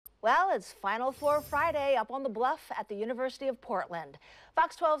Well, it's Final Four Friday up on the bluff at the University of Portland.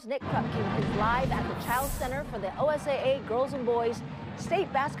 Fox 12's Nick Krupke is live at the Child Center for the OSAA Girls and Boys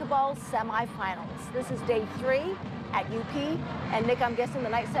State Basketball Semifinals. This is day 3 at UP, and Nick, I'm guessing the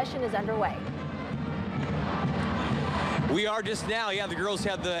night session is underway. We are just now. Yeah, the girls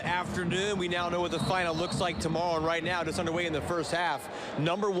had the afternoon. We now know what the final looks like tomorrow, and right now, just underway in the first half.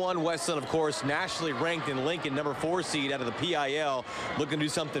 #1 Westland, of course, nationally ranked in Lincoln, #4 seed out of the PIL, looking to do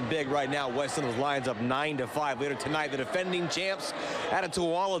something big right now. Westland with Lions up 9-5. Later tonight, the defending champs out of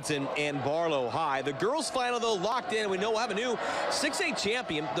Tualatin and Barlow High. The girls' final, though, locked in. We know we'll have a new 6A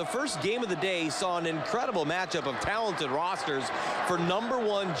champion. The first game of the day saw an incredible matchup of talented rosters for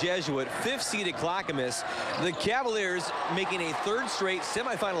 #1 Jesuit, 5th seed at Clackamas. The Cavaliers making a 3rd straight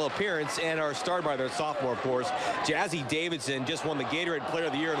semifinal appearance and are starred by their sophomore, of course. Jazzy Davidson just won the Gatorade Player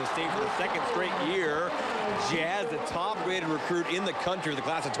of the Year in the state for the 2nd straight year. Jazz, the top-rated recruit in the country, the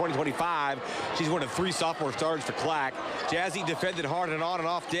class of 2025. She's one of 3 sophomore starters for Clack. Jazzy defended hard on an on and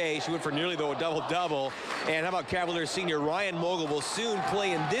off day. She went for nearly, though, a double-double. And how about Cavaliers senior Ryan Mogul will soon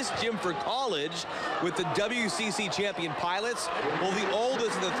play in this gym for college with the WCC champion Pilots. Well, the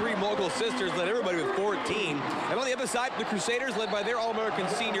oldest of the 3 Mogul sisters led everybody with 14. And on the other side, the Crusaders led by their All-American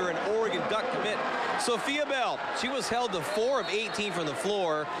senior and Oregon Duck commit, Sophia Bell. She was held to 4 of 18 from the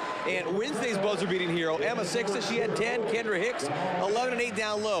floor. And Wednesday's buzzer-beating hero, Emma Sixta, she had 10. Kendra Hicks, 11 and 8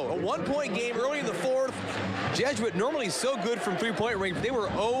 down low. A 1-point game early in the 4th. Jesuit normally so good from 3-point range, but they were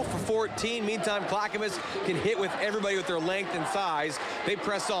 0 for 14. Meantime, Clackamas can hit with everybody with their length and size. They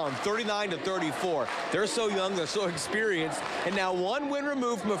press on, 39-34. They're so young, they're so experienced, and now 1 win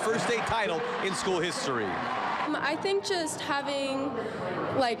removed from a first state title in school history. I think just having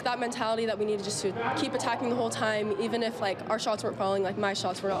like that mentality that we need to just to keep attacking the whole time, even if like our shots weren't falling, like my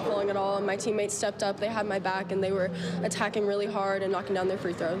shots were not falling at all, and my teammates stepped up, they had my back, and they were attacking really hard and knocking down their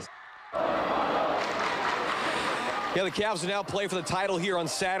free throws. Yeah, the Cavs will now play for the title here on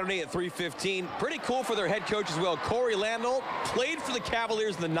Saturday at 3:15. Pretty cool for their head coach as well. Corey Landell played for the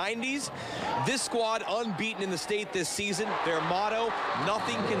Cavaliers in the 90s. This squad unbeaten in the state this season. Their motto,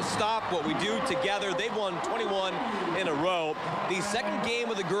 nothing can stop what we do together. They've won 21 in a row. The second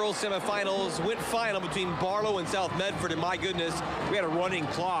game of the girls' semifinals went final between Barlow and South Medford, and my goodness, we had a running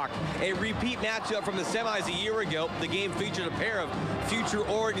clock. A repeat matchup from the semis a year ago. The game featured a pair of future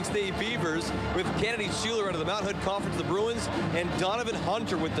Oregon State Beavers with Kennedy Schuler out of the Mount Hood Conference, the Bruins, and Donovan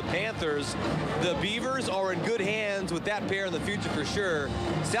Hunter with the Panthers. The Beavers are in good hands with that pair in the future for sure.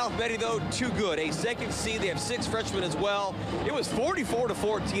 South Betty, though, too good. A 2nd seed. They have 6 freshmen as well. It was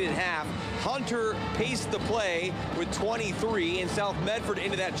 44-14 at half. Hunter paced the play with 23, and South Medford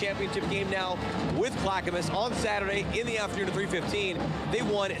into that championship game now with Clackamas on Saturday in the afternoon at 3:15. They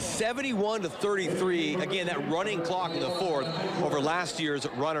won 71-33. Again, that running clock in the 4th over last year's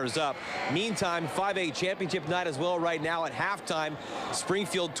runners-up. Meantime, 5A championship night as well right now at halftime.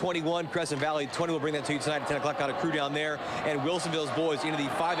 Springfield 21, Crescent Valley 20. We'll bring that to you tonight at 10 o'clock. Got a crew down there. And Wilsonville's boys into the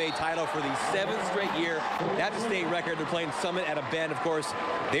 5A title for the 7th straight year. That's a state record. They're playing Summit at a Bend. Of course,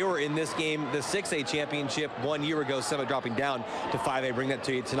 they were in this game, the 6A championship 1 year ago. Summit dropping down to 5A. Bring that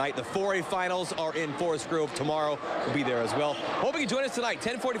to you tonight. The 4A finals are in Forest Grove tomorrow. We'll be there as well. Hope you can join us tonight.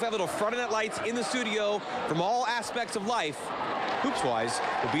 10:45, little Friday Night Lights in the studio from all aspects of life. Hoops-wise,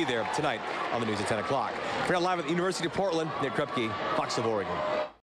 we'll be there tonight on the news at 10 o'clock. We're now live at the University of Portland. Nick Krupke, Fox of Oregon.